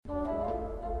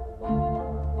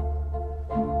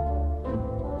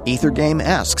Ether Game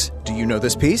asks, do you know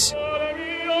this piece?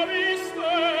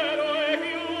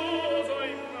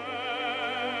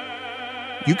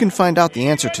 You can find out the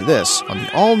answer to this on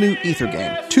the all-new Ether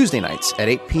Game, Tuesday nights at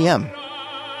 8 p.m.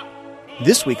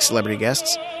 This week's celebrity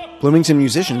guests, Bloomington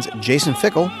musicians Jason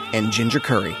Fickle and Ginger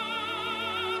Curry.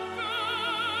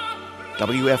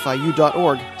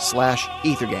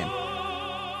 WFIU.org/EtherGame.